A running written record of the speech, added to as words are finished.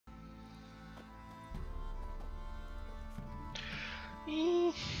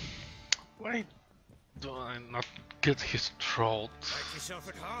Mm, why do I not get his throat? Make yourself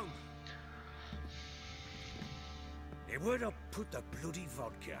at home. Hey, where'd I put the bloody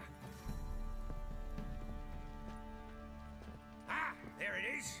vodka? Ah, there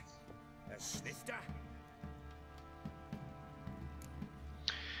it is. A snifter.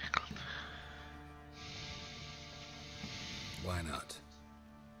 Why not?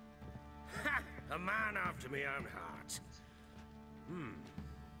 Ha! A man after my own heart.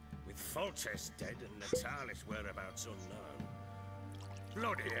 With Foltest dead and Natalis' whereabouts unknown.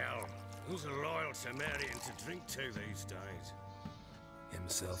 Bloody hell. Who's a loyal Cimmerian to drink to these days?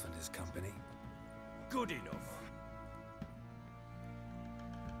 Himself and his company? Good enough.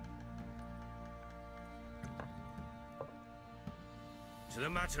 To the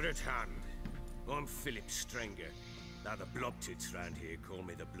matter at hand. I'm Philip Strenger. Now the blobtits round here call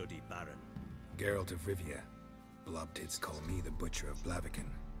me the Bloody Baron. Geralt of Rivia. Blobtits call me the Butcher of Blaviken.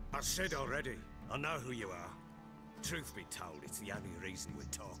 I said already, I know who you are. Truth be told, it's the only reason we're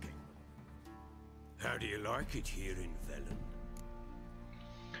talking. How do you like it here in Velen?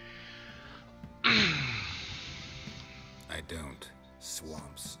 I don't.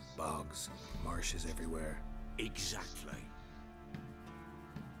 Swamps, bogs, marshes everywhere. Exactly.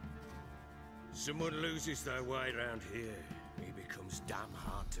 Someone loses their way around here, he becomes damn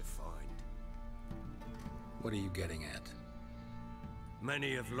hard to find. What are you getting at?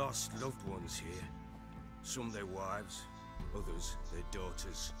 Many have lost loved ones here. Some their wives, others their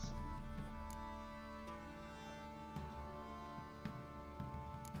daughters.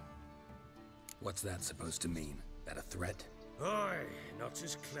 What's that supposed to mean? That a threat? Aye, not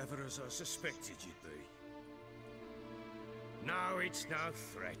as clever as I suspected you'd be. No, it's no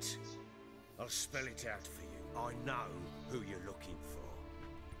threat. I'll spell it out for you. I know who you're looking for.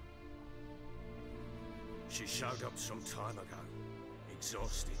 She showed up some time ago.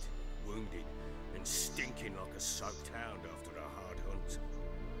 Exhausted, wounded, and stinking like a soaked hound after a hard hunt.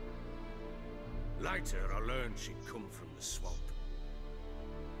 Later, I learned she'd come from the swamp.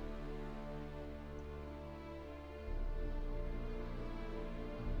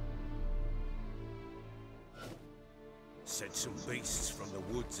 Said some beasts from the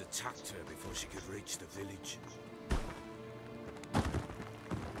woods attacked her before she could reach the village.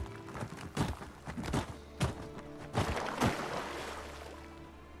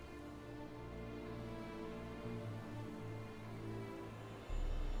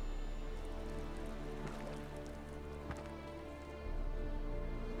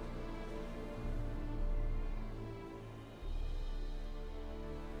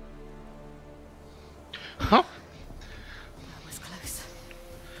 Huh? That was close.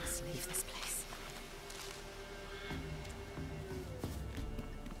 Let's leave this place.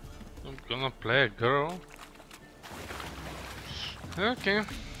 I'm gonna play a girl. Okay.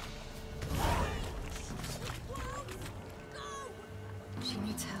 She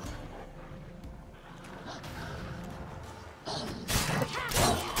needs help.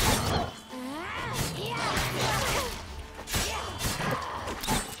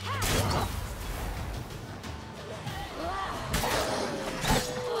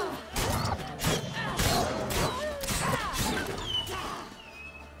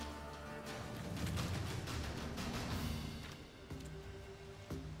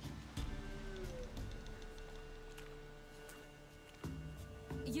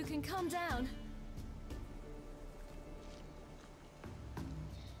 You can calm down.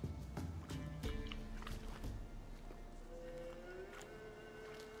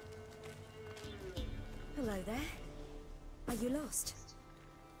 Hello there. Are you lost?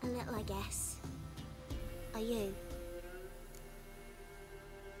 A little, I guess. Are you?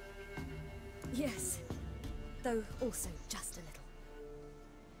 Yes. Though also just a little.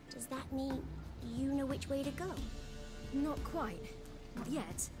 Does that mean you know which way to go? Not quite. Not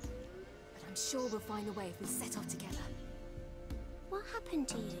yet. But I'm sure we'll find a way if we set off together. What happened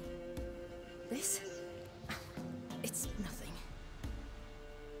to you? This? It's nothing.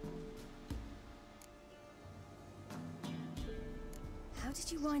 How did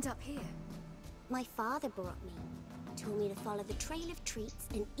you wind up here? My father brought me. Told me to follow the trail of treats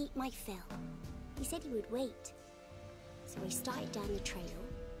and eat my fill. He said he would wait. So I started down the trail.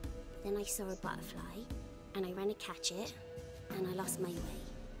 Then I saw a butterfly, and I ran to catch it, and I lost my way.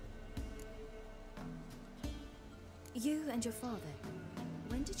 You and your father,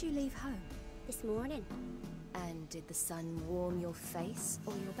 when did you leave home? This morning, And did the sun warm your face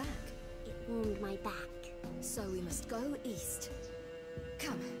or your back? it warmed my back. So we must go east.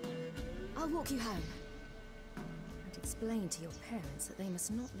 Come, I'll walk you home. And explain to your parents that they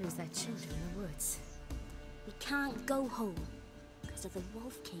must not lose their children in the woods. We can't go home, because last of the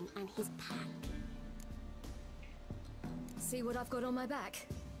Wolf King and his pack. See what I've got on my back?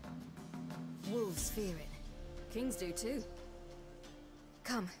 Wolves fear it. Kings do too.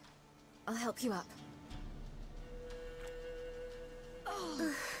 Come, I'll help you up.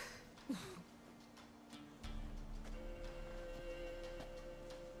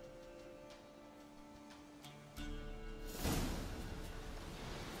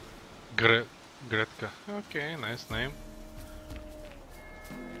 Gretka. Okay, nice name.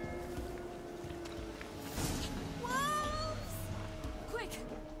 Wolves! Quick,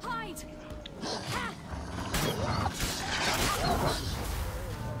 hide! Ha!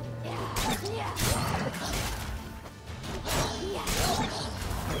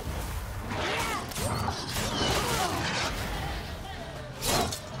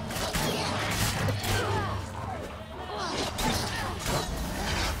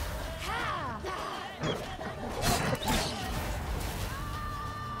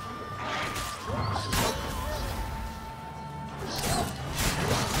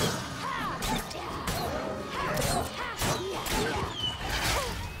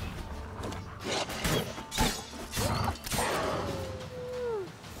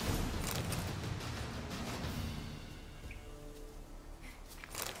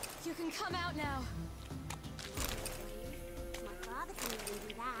 You can come out now. My father can even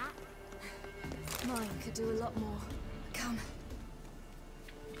do that. Mine could do a lot more. Come.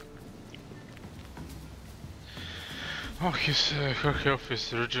 Oh, her health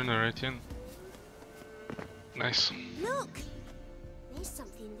is regenerating. Nice. Look! There's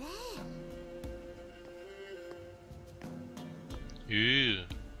something there. Ew.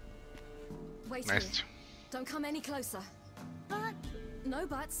 Wait Nice. here. Don't come any closer. But No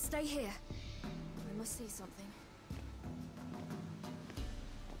buts, stay here. I must see something.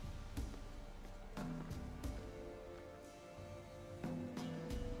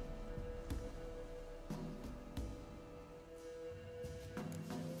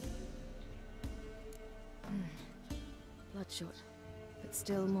 Bloodshot, but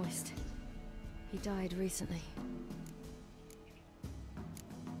still moist. He died recently.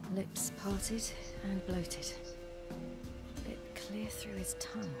 Lips parted and bloated. Bit clear through his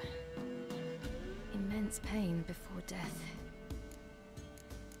tongue. Immense pain before death.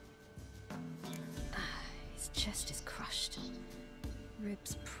 His chest is crushed.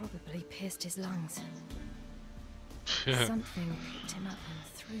 Ribs probably pierced his lungs. Something picked him up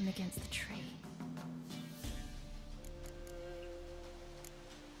and threw him against the tree.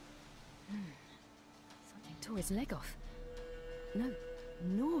 Something tore his leg off. No,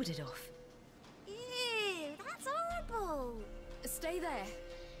 gnawed it off. ew, that's horrible. Stay there,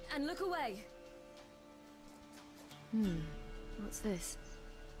 and look away. What's this?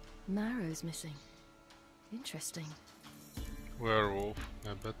 Marrow's missing. Interesting. Werewolf,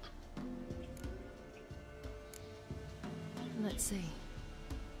 I bet. Let's see.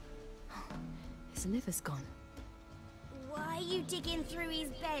 His liver's gone. Why are you digging through his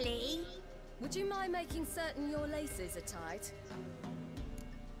belly? Would you mind making certain your laces are tight?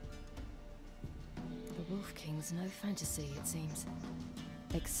 The Wolf King's no fantasy, it seems.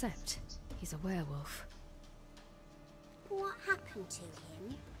 Except he's a werewolf. What happened to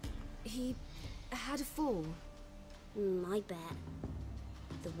him? He had a fall. I bet.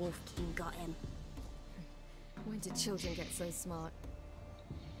 The Wolf King got him. When did children get so smart?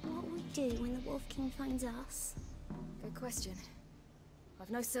 What will we do when the Wolf King finds us? Good question. I've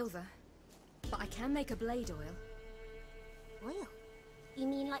no silver, but I can make a blade oil. Oil? You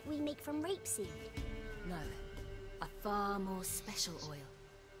mean like we make from rapeseed? No, a far more special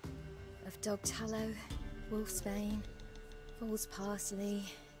oil. Of dog tallow, wolfsbane, foal's parsley,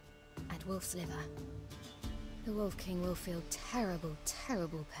 and wolf's liver. The Wolf King will feel terrible,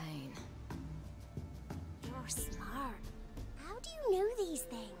 terrible pain. You're smart. How do you know these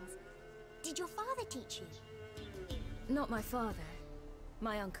things? Did your father teach you? Not my father.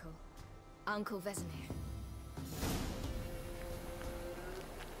 My uncle. Uncle Vesemir.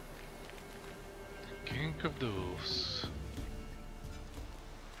 King of the Wolves.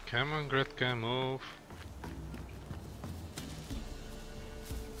 Come on, Gretka, move.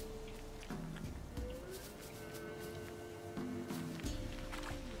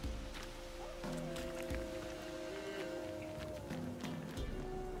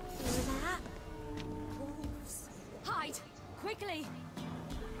 Hear that? Wolves. Hide! Quickly!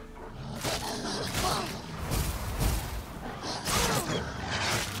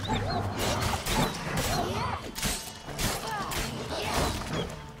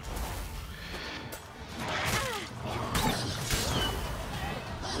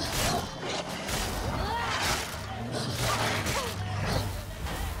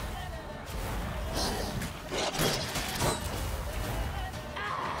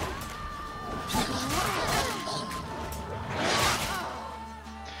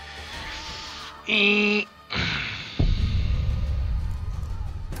 I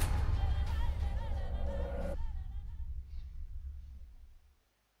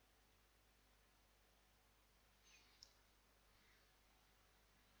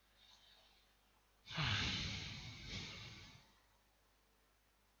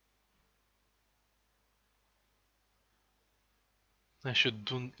should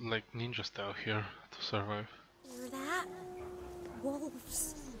do like ninja style here to survive. Hear that?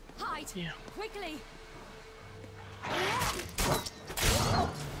 Wolves. Hide! Yeah. Quickly!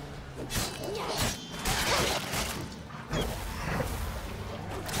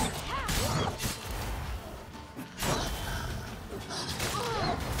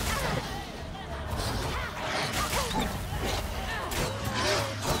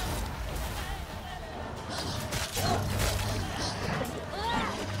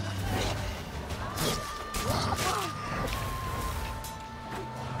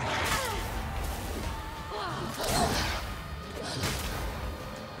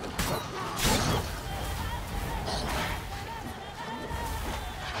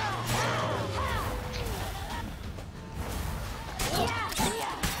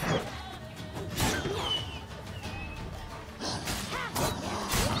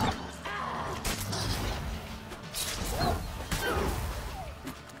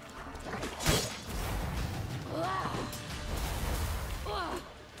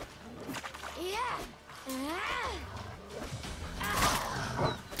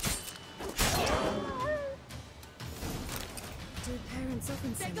 Do parents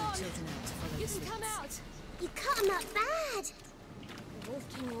often send their children out to follow You the can come suits? out. You cut him up bad. The Wolf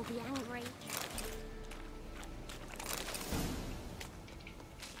King will be angry.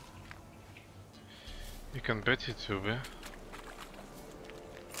 You can bet it will be.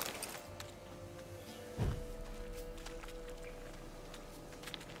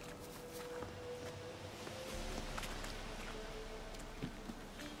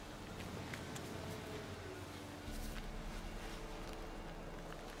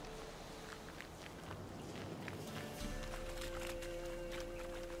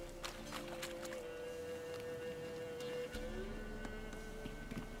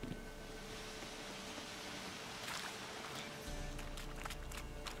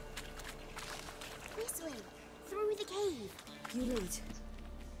 This way, through the cave. You lead. It's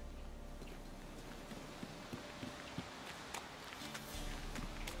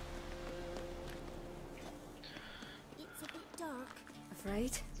a bit dark.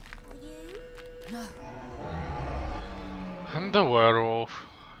 Afraid? Are you? No. And the werewolf.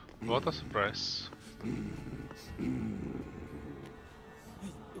 What a surprise.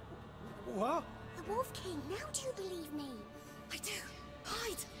 What? The Wolf King, now do you believe me? I do.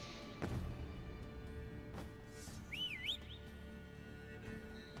 Hide!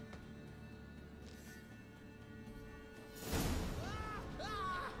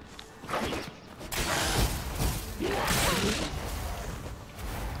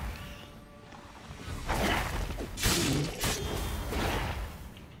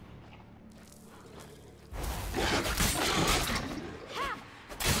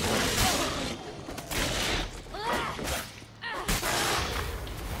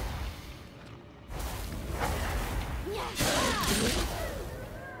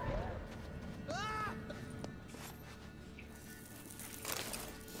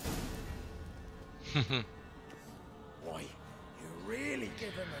 Why, you really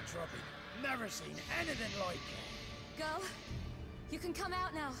give him a drubbing. Never seen anything like it. Girl, you can come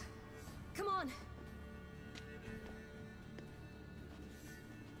out now. Come on.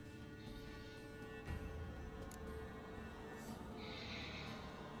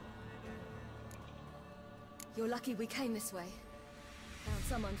 You're lucky we came this way. Found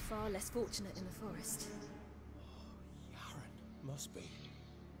someone far less fortunate in the forest. Yaren, must be.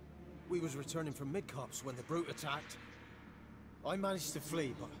 We was returning from Midcops when the brute attacked. I managed to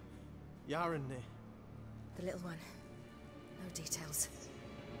flee, but Yaren... The little one. No details.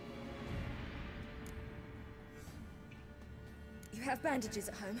 You have bandages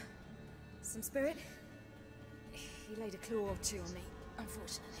at home? Some spirit? He laid a claw or two on me,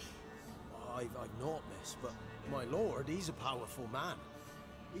 unfortunately. I've not, miss, but my lord, he's a powerful man.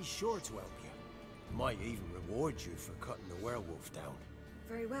 He's sure to help you. Might even reward you for cutting the werewolf down.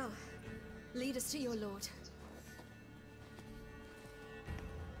 Very well. Lead us to your lord.